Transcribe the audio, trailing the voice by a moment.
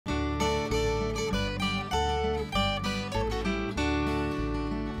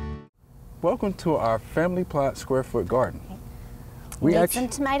welcome to our family plot square foot garden. We need some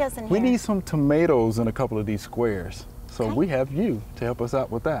tomatoes in here. We need some tomatoes in a couple of these squares. So we have you to help us out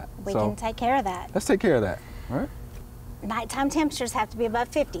with that. We can take care of that. Let's take care of that, all right? Nighttime temperatures have to be above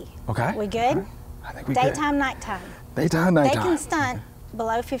 50. Okay. We good? Right. I think we Daytime, nighttime. Daytime, nighttime. They can stunt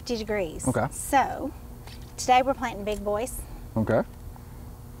below 50 degrees. Okay. So, today we're planting big boys. Okay.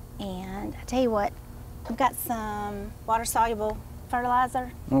 And I tell you what, I've got some water-soluble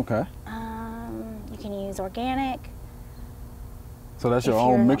fertilizer. Okay. You can use organic. So that's your if own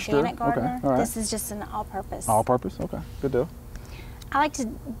you're an mixture? Organic gardener. Okay, all right. This is just an all-purpose. All-purpose, okay, good deal. I like to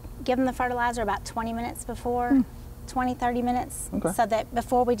give them the fertilizer about 20 minutes before, 20, 30 minutes, so that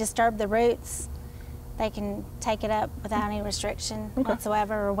before we disturb the roots, they can take it up without any restriction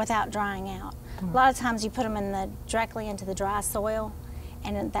whatsoever or without drying out. A lot of times you put them directly into the dry soil,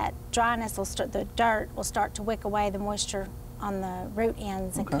 and that dryness will the dirt will start to wick away the moisture on the root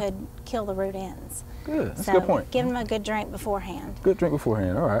ends and could kill the root ends. Good, that's a good point. Give them a good drink beforehand. Good drink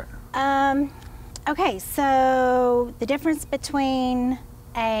beforehand, all right. Okay, so the difference between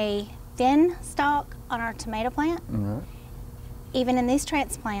a thin stalk on our tomato plant, even in these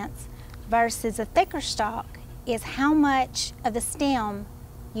transplants, versus a thicker stalk is how much of the stem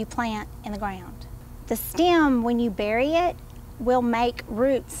you plant in the ground. The stem, when you bury it, will make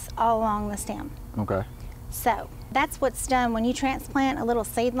roots all along the stem. Okay. So that's what's done when you transplant a little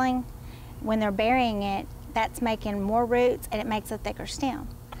seedling. When they're burying it, that's making more roots and it makes a thicker stem.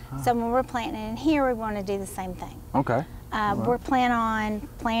 So when we're planting it in here, we want to do the same thing. Okay. We're planning on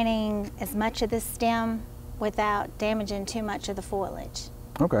planting as much of this stem without damaging too much of the foliage.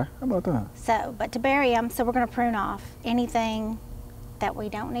 Okay, how about that? So, but to bury them, so we're going to prune off anything that we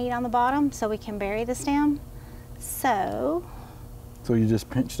don't need on the bottom so we can bury the stem. So you just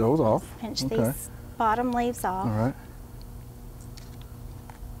pinch those off? Pinch these bottom leaves off. All right.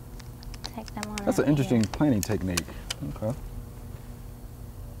 Take them on. That's an interesting planting technique. Okay.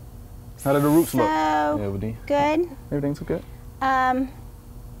 How do the roots look? Good. Everything's good?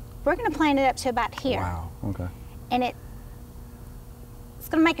 We're going to plant it up to about here. Wow, okay. And it's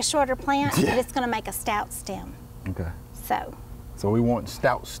going to make a shorter plant, but it's going to make a stout stem. Okay. So we want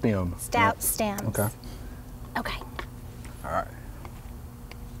stout stem. Stout stems. Okay. Okay. All right.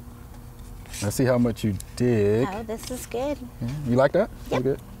 Let's see how much you dig. Oh, this is good. Yeah. You like that? Yep.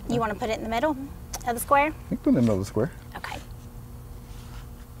 Good? You want to put it in the middle of the square? You can put it in the middle of the square. Okay.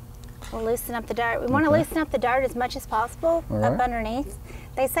 We'll loosen up the dirt. We want to loosen up the dirt as much as possible up underneath.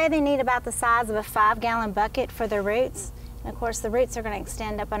 They say they need about the size of a 5-gallon bucket for their roots. And of course, the roots are going to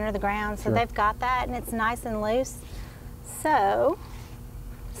extend up under the ground, so they've got that, and it's nice and loose. So,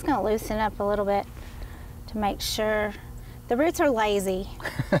 just going to loosen it up a little bit to make sure. The roots are lazy.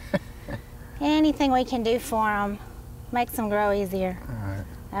 Anything we can do for them makes them grow easier. All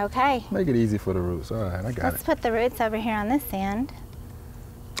right. Okay. Make it easy for the roots. All right, I got it. Let's put the roots over here on this end.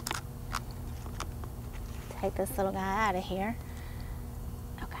 Take this little guy out of here.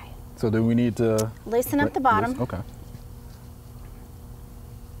 Okay. So do we need to loosen up the bottom? Okay.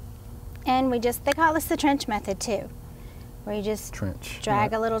 And they call this the trench method too, where you just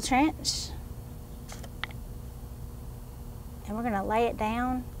drag a little trench, and we're gonna lay it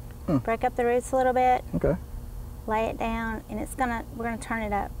down, break up the roots a little bit. Okay. Lay it down, and we're gonna turn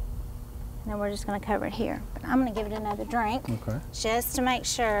it up, and then we're just gonna cover it here. But I'm gonna give it another drink, just to make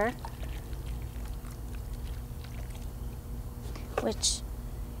sure. Which,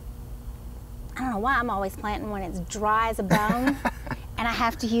 I don't know why I'm always planting when it's dry as a bone, and I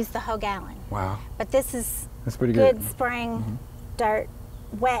have to use the whole gallon. Wow. But this is pretty good spring dirt,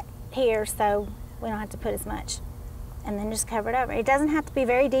 wet here, so we don't have to put as much. And then just cover it over. It doesn't have to be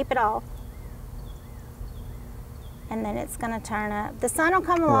very deep at all. And then it's going to turn up. The sun will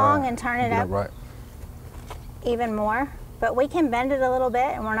come along and turn it up even more, but we can bend it a little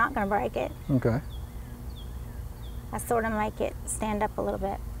bit, and we're not going to break it. Okay. I sort of make it stand up a little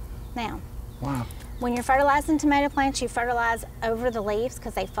bit. Now, when you're fertilizing tomato plants, you fertilize over the leaves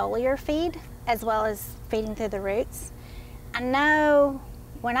because they foliar feed as well as feeding through the roots. I know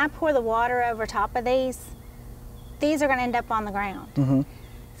when I pour the water over top of these are going to end up on the ground.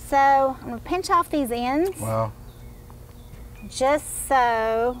 So I'm going to pinch off these ends. Wow. Just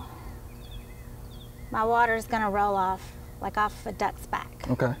so my water is going to roll off, like off a duck's back.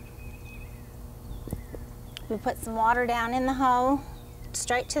 Okay. We put some water down in the hole,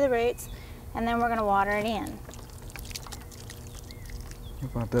 straight to the roots, and then we're going to water it in. How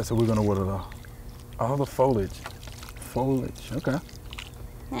about that? So we're going to water all the foliage. Okay.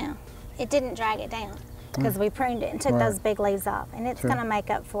 Now, it didn't drag it down because we pruned it and took those big leaves off, and it's going to make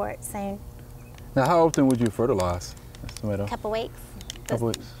up for it soon. Now, how often would you fertilize this tomato? A couple weeks. Couple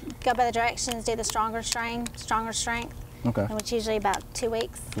weeks. Go by the directions, do the stronger strain, stronger strength. Okay. Which usually about 2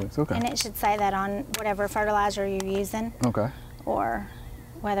 weeks. 2 weeks, okay. And it should say that on whatever fertilizer you're using. Okay. Or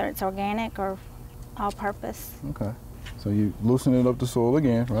whether it's organic or all-purpose. Okay. So you loosening up the soil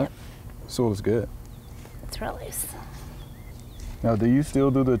again, right? Yep. Soil is good. It's real loose. Now, do you still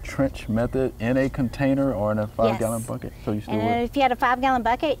do the trench method in a container or in a 5-gallon Yes. bucket? So you still And if you had a 5-gallon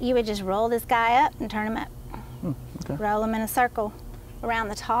bucket, you would just roll this guy up and turn him up. Okay. Roll him in a circle around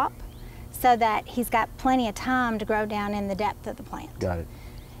the top so that he's got plenty of time to grow down in the depth of the plant. Got it.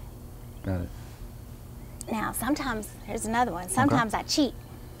 Got it. Now, sometimes, here's another one, sometimes I cheat.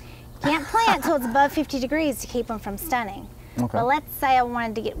 Can't plant till it's above 50 degrees to keep them from stunning. Okay. But let's say I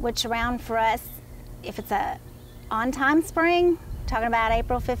wanted to get which around for us, if it's a on-time spring, talking about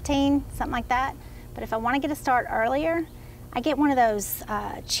April 15, something like that. But if I want to get a start earlier, I get one of those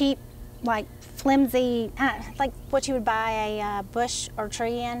cheap, like flimsy, like what you would buy a bush or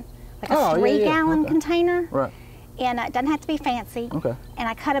tree in, like a 3-gallon container. Right. And it doesn't have to be fancy. Okay. And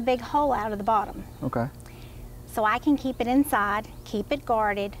I cut a big hole out of the bottom. Okay. So I can keep it inside, keep it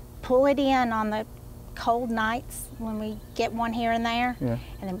guarded, pull it in on the cold nights when we get one here and there, Yeah.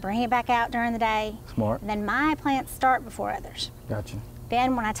 and then bring it back out during the day. Smart. And then my plants start before others. Gotcha.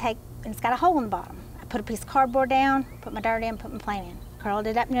 Then when I take, and it's got a hole in the bottom, I put a piece of cardboard down, put my dirt in, put my plant in, curled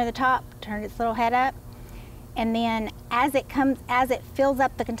it up near the top, turned its little head up, and then as it fills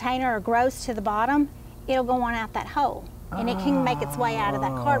up the container or grows to the bottom, it'll go on out that hole, and it can make its way out of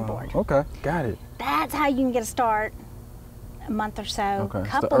that cardboard. Okay, got it. That's how you can get a start a month or so, Okay,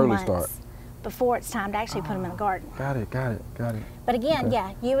 couple it's the early months start. before it's time to actually put them in the garden. Got it, got it, got it. But again, Okay.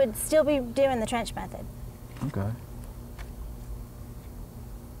 yeah, you would still be doing the trench method. Okay.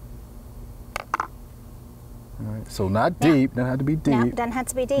 All right, so not deep, doesn't have to be deep. No, it doesn't have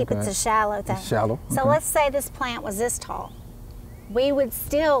to be deep, it's Okay. a shallow thing. It's shallow, So okay. let's say this plant was this tall. We would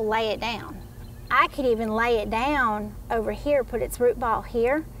still lay it down. I could even lay it down over here, put its root ball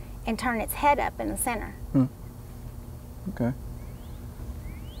here, and turn its head up in the center. Okay.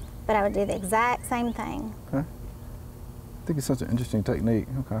 But I would do the exact same thing. Okay. I think it's such an interesting technique.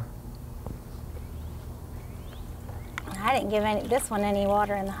 Okay. I didn't give this one any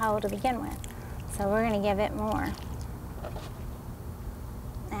water in the hole to begin with, so we're going to give it more.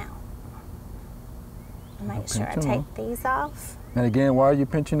 Now, make sure I pinch 'em take off. these off, And again, why are you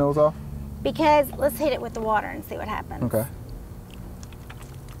pinching those off? because let's hit it with the water and see what happens. Okay.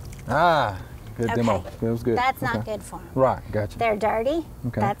 Ah, good demo. Okay. That was good. That's Okay. not good for them. Right, gotcha. They're dirty.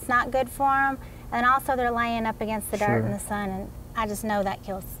 Okay. That's not good for them. And also they're laying up against the dirt Sure. and the sun, and I just know that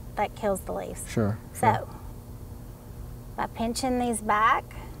kills the leaves. Sure. So, by pinching these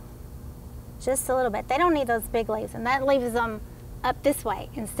back just a little bit, they don't need those big leaves, and that leaves them up this way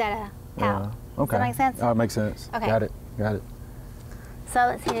instead of out. Okay. Does that make sense? Oh, it makes sense. Okay. Got it. Got it. So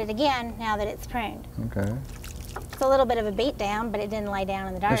let's hit it again now that it's pruned. Okay. It's a little bit of a beat down, but it didn't lay down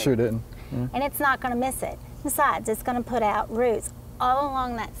in the dirt. It sure didn't. Yeah. And it's not going to miss it. Besides, it's going to put out roots all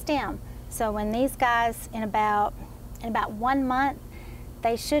along that stem. So when these guys, in about 1 month,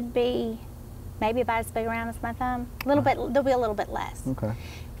 they should be maybe about as big around as my thumb. A little bit, they'll be a little bit less. Okay.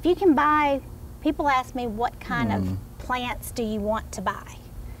 If you can buy, people ask me what kind of plants do you want to buy?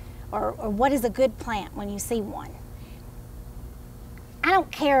 Or what is a good plant when you see one? I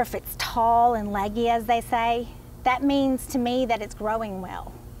don't care if it's tall and leggy, as they say. That means to me that it's growing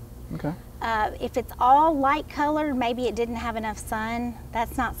well. Okay. If it's all light colored, maybe it didn't have enough sun.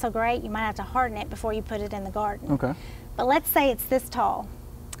 That's not so great. You might have to harden it before you put it in the garden. Okay. But let's say it's this tall.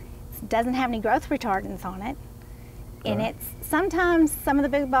 It doesn't have any growth retardants on it. And Okay. sometimes some of the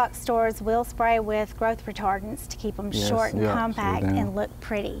big box stores will spray with growth retardants to keep them Yes, short and yeah, compact slow down. and look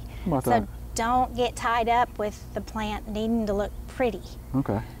pretty. How about So that? don't get tied up with the plant needing to look pretty.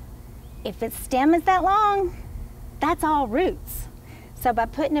 Okay. If its stem is that long, that's all roots. So by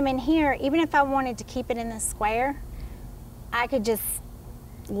putting them in here, even if I wanted to keep it in the square, I could just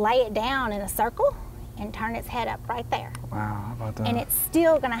lay it down in a circle and turn its head up right there. Wow, how about that? And it's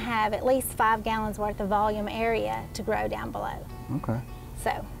still going to have at least 5 gallons worth of volume area to grow down below. Okay.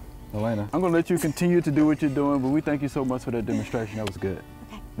 So, Alainia, I'm going to let you continue to do what you're doing, but we thank you so much for that demonstration. That was good.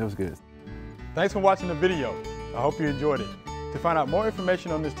 okay. That was good. Thanks for watching the video. I hope you enjoyed it. To find out more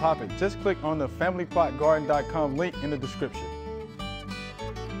information on this topic, just click on the familyplotgarden.com link in the description.